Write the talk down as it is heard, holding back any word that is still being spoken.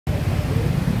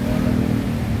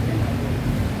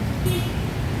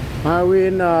We're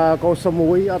in Koh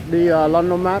Samui at the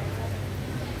laundromat,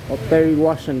 Otteri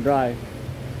wash and dry.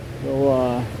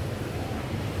 So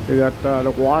they got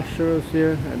the washers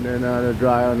here, and then the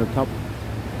dryer on the top.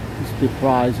 This is the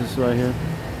prices right here.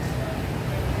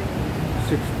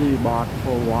 60 baht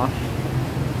for wash,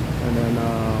 and then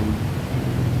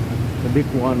the big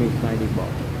one is 90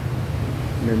 baht.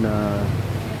 And then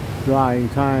drying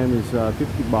time is 50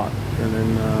 baht, and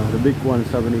then the big one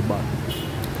 70 baht.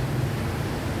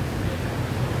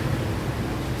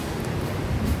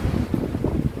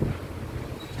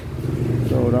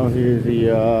 So down here is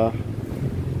the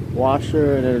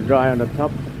washer, and then the dryer on the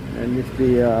top, and it's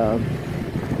the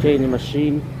changing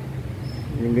machine.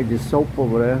 You can get the soap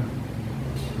over there.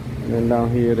 And then down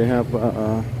here they have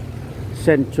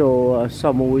Central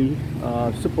Samui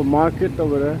supermarket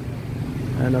over there,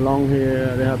 and along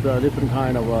here they have different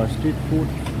kind of street food.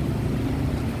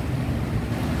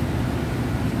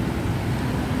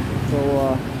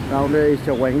 So down there is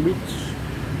the Wang Beach,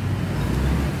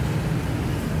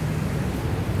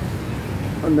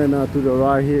 and then to the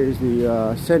right here is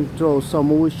the Central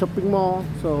Samui shopping mall.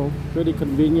 So very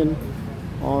convenient.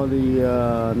 All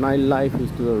the nightlife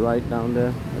is to the right down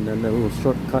there, and then a little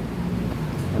shortcut,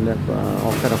 and then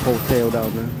all kind of hotel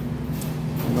down there,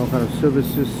 and all kind of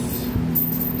services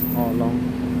all along.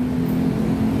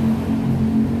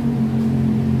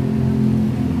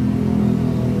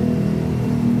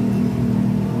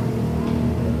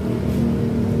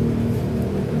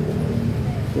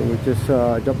 So we just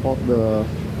jump off the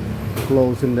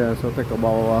clothes in there, so it take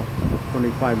about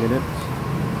 25 minutes.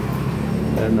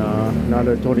 And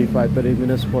another 25-30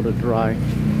 minutes for the dry.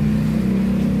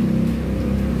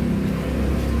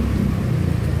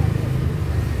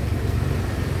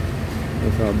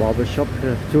 There's a barber shop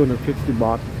here, 250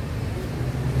 baht.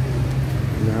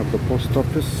 You have the post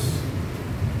office.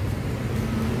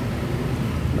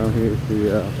 Now here's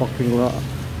the parking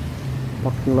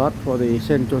lot for the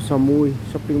Central Samui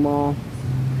shopping mall.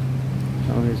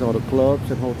 Now here's all the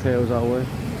clubs and hotels out there.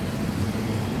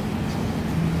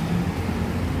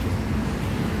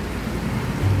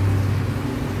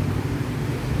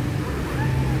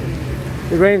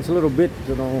 It rains a little bit,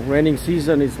 you know. Raining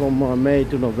season is from May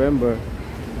to November.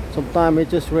 Sometimes it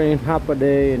just rains half a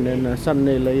day and then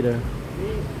Sunday later.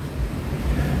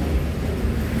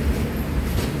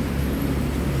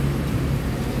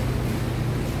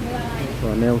 So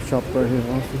a nail shop right here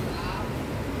also.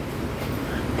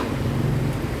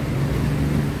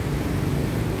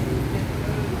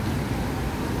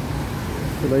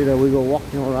 So later we go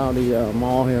walking around the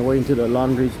mall here, waiting till the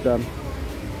laundry's done.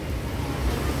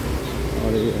 All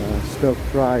the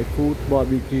stir-fry food,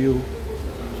 barbecue,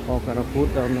 all kind of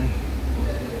food down there.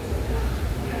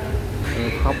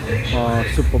 Cup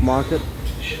supermarket.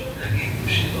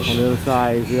 On the other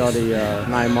side is all the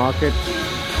night market.